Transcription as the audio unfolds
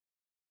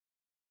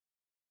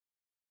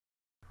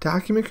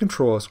Document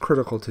control is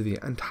critical to the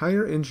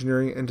entire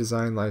engineering and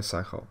design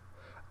lifecycle.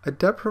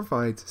 Adept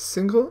provides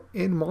single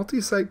and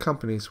multi-site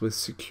companies with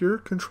secure,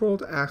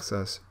 controlled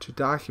access to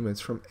documents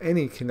from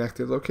any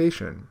connected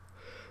location.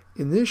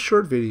 In this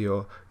short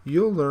video,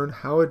 you'll learn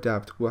how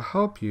Adept will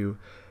help you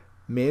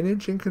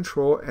manage and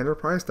control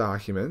enterprise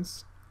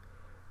documents,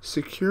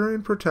 secure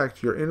and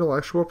protect your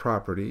intellectual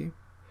property,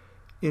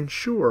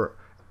 ensure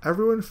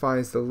everyone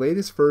finds the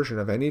latest version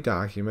of any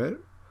document,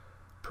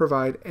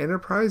 provide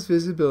enterprise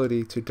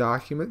visibility to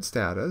document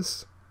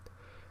status,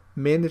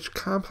 manage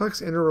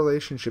complex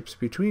interrelationships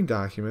between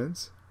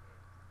documents,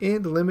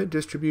 and limit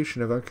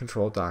distribution of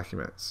uncontrolled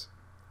documents.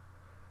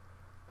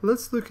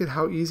 Let's look at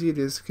how easy it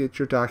is to get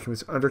your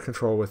documents under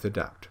control with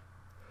Adept.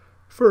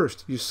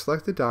 First, you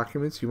select the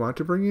documents you want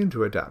to bring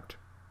into Adept.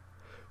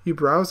 You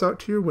browse out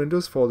to your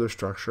Windows folder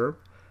structure,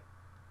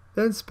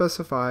 then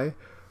specify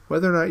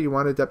whether or not you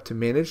want Adept to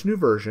manage new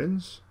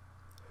versions,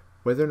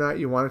 whether or not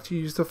you want it to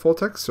use the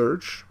full-text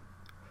search,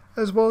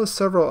 as well as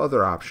several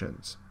other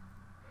options.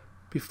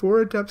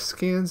 Before Adept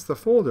scans the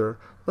folder,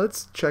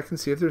 let's check and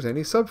see if there's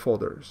any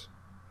subfolders.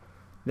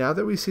 Now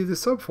that we see the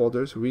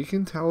subfolders, we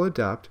can tell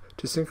Adept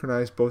to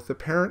synchronize both the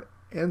parent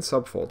and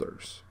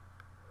subfolders.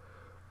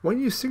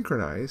 When you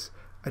synchronize,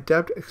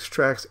 Adept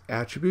extracts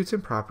attributes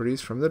and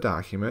properties from the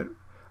document,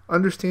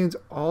 understands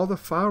all the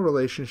file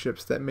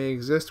relationships that may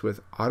exist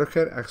with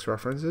AutoCAD X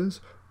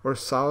references, or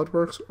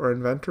SolidWorks or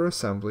Inventor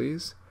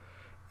assemblies,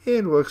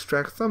 and will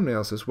extract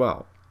thumbnails as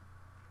well.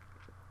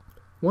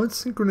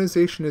 Once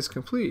synchronization is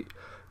complete,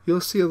 you'll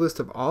see a list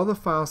of all the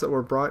files that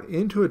were brought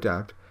into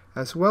Adept,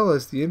 as well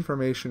as the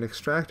information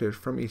extracted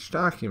from each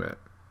document.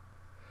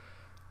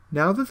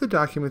 Now that the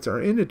documents are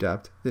in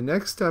Adept, the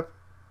next step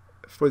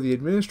for the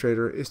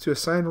administrator is to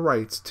assign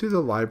rights to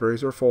the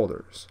libraries or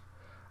folders.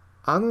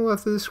 On the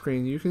left of the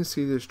screen, you can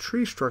see this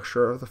tree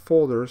structure of the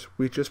folders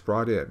we just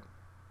brought in.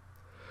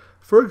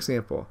 For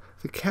example,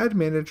 the CAD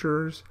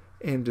managers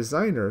and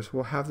designers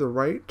will have the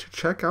right to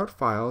check out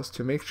files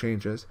to make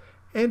changes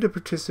and to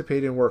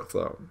participate in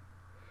workflow.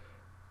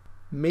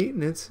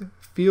 Maintenance,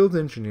 field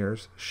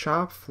engineers,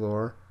 shop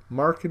floor,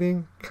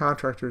 marketing,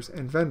 contractors,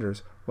 and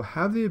vendors will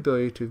have the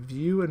ability to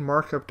view and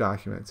mark up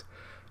documents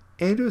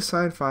and to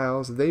assign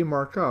files they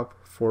mark up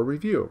for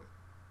review.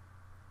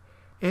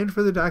 And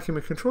for the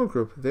document control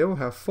group, they will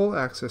have full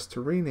access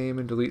to rename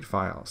and delete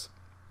files.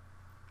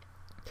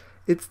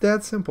 It's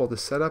that simple to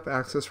set up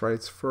access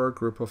rights for a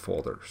group of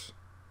folders.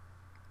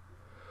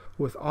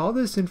 With all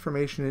this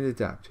information in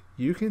Adept,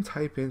 you can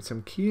type in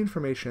some key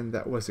information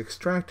that was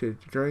extracted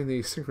during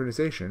the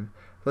synchronization,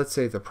 let's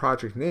say the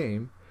project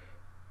name,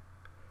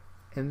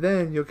 and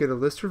then you'll get a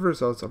list of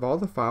results of all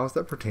the files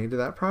that pertain to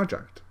that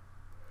project.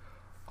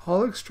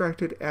 All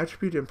extracted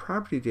attribute and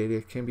property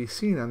data can be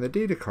seen on the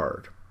data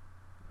card.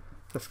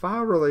 The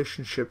file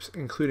relationships,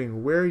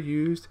 including where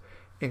used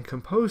and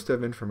composed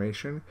of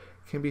information,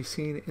 can be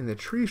seen in the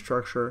tree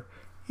structure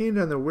and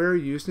on the Where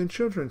Used in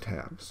Children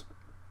tabs.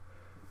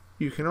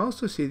 You can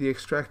also see the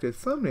extracted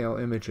thumbnail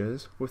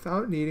images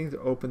without needing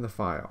to open the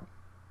file.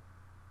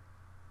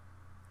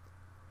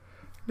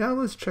 Now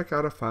let's check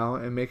out a file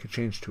and make a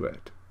change to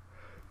it.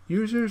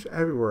 Users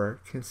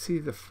everywhere can see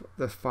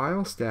the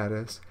file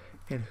status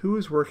and who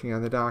is working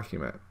on the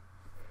document.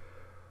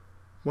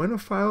 When a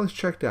file is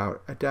checked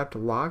out, Adept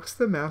locks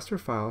the master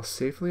file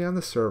safely on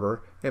the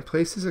server and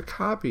places a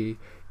copy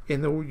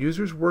in the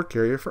user's work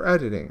area for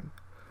editing.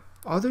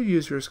 Other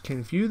users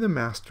can view the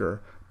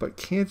master but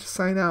can't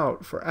sign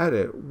out for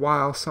edit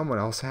while someone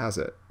else has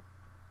it.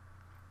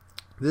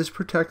 This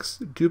protects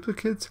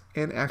duplicates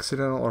and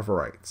accidental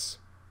overwrites.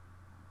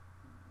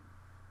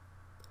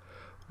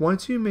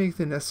 Once you make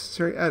the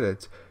necessary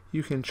edits,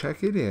 you can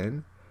check it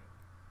in,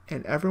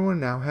 and everyone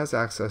now has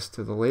access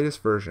to the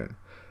latest version,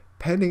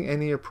 pending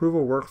any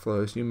approval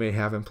workflows you may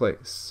have in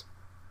place.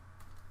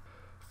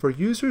 For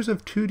users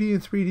of 2D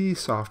and 3D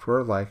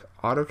software like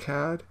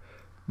AutoCAD,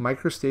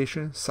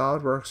 MicroStation,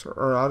 SolidWorks,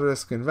 or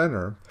Autodesk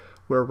Inventor,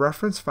 where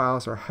reference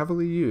files are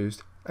heavily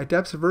used,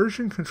 Adept's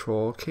version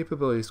control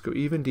capabilities go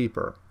even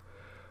deeper.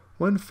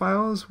 When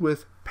files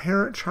with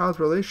parent-child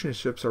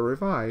relationships are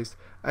revised,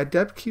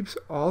 Adept keeps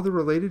all the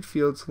related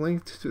fields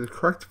linked to the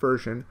correct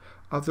version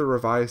of the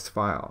revised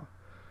file.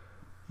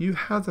 You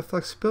have the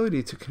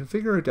flexibility to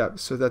configure Adept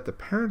so that the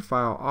parent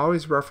file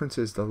always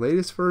references the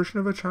latest version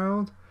of a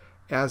child,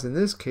 as in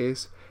this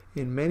case,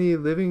 in many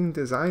living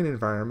design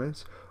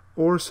environments,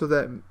 or so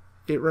that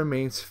it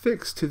remains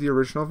fixed to the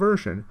original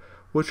version,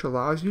 which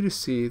allows you to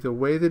see the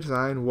way the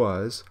design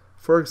was,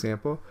 for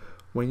example,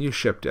 when you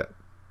shipped it.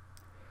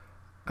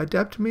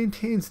 Adept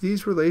maintains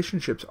these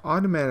relationships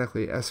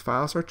automatically as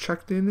files are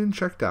checked in and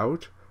checked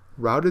out,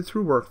 routed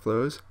through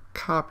workflows,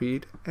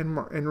 copied,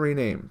 and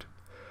renamed.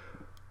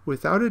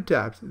 Without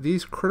Adept,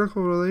 these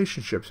critical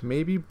relationships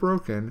may be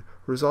broken,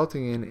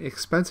 resulting in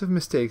expensive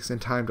mistakes and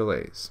time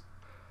delays.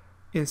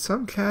 In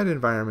some CAD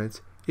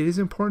environments, it is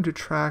important to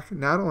track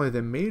not only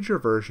the major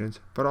versions,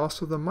 but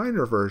also the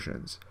minor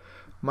versions.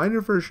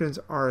 Minor versions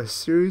are a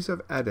series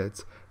of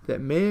edits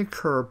that may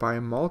occur by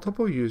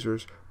multiple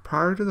users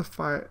prior to the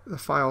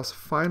file's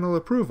final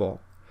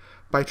approval.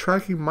 By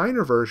tracking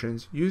minor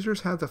versions,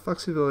 users have the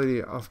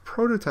flexibility of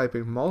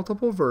prototyping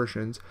multiple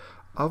versions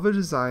of a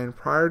design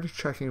prior to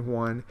checking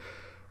one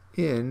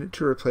in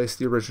to replace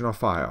the original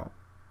file.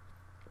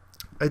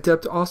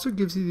 Adept also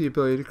gives you the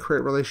ability to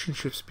create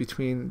relationships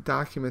between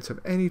documents of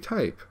any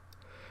type.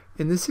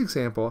 In this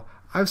example,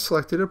 I've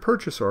selected a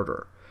purchase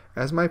order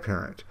as my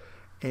parent,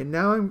 and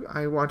now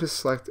I want to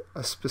select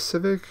a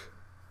specific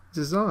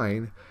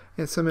design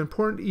and some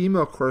important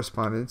email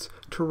correspondence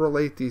to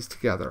relate these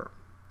together.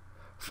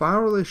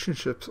 File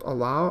relationships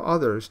allow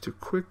others to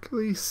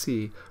quickly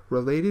see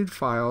related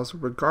files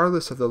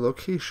regardless of the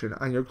location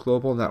on your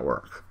global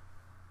network.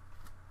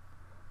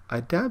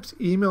 Adept's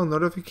email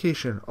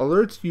notification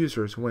alerts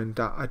users when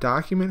a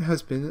document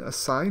has been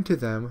assigned to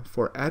them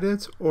for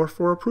edits or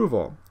for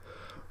approval.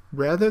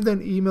 Rather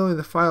than emailing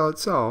the file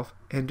itself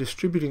and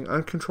distributing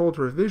uncontrolled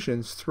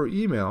revisions through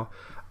email,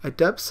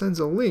 Adept sends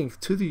a link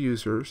to the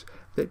users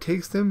that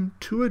takes them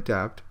to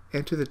Adept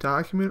and to the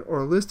document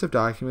or list of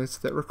documents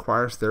that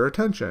requires their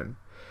attention.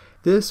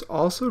 This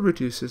also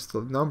reduces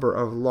the number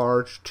of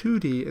large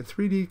 2D and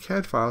 3D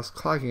CAD files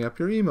clogging up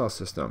your email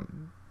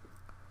system.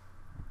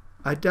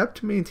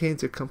 Adept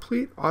maintains a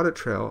complete audit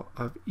trail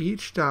of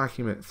each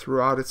document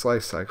throughout its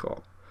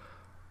lifecycle.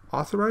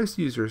 Authorized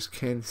users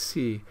can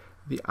see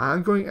the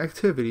ongoing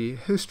activity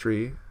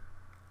history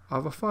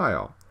of a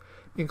file,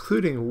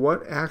 including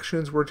what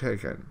actions were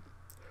taken,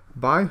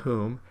 by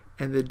whom,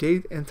 and the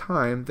date and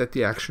time that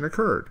the action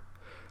occurred.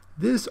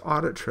 This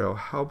audit trail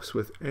helps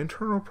with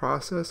internal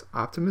process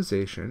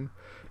optimization,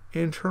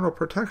 internal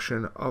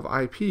protection of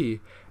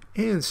IP,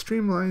 and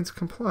streamlines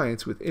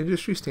compliance with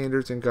industry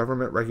standards and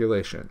government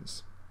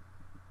regulations.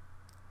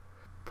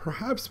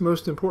 Perhaps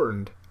most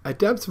important,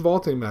 Adept's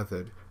vaulting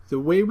method, the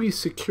way we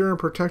secure and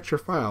protect your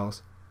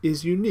files,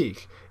 is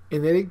unique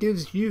in that it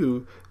gives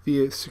you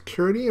the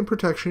security and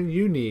protection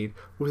you need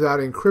without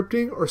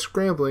encrypting or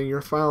scrambling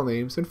your file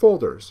names and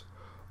folders,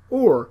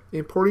 or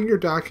importing your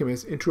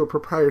documents into a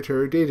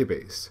proprietary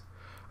database.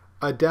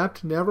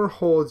 Adept never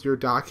holds your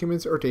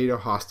documents or data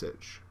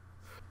hostage.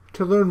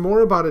 To learn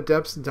more about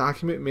Adept's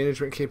document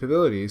management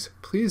capabilities,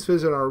 please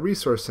visit our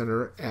resource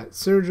center at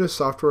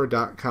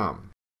synergissoftware.com.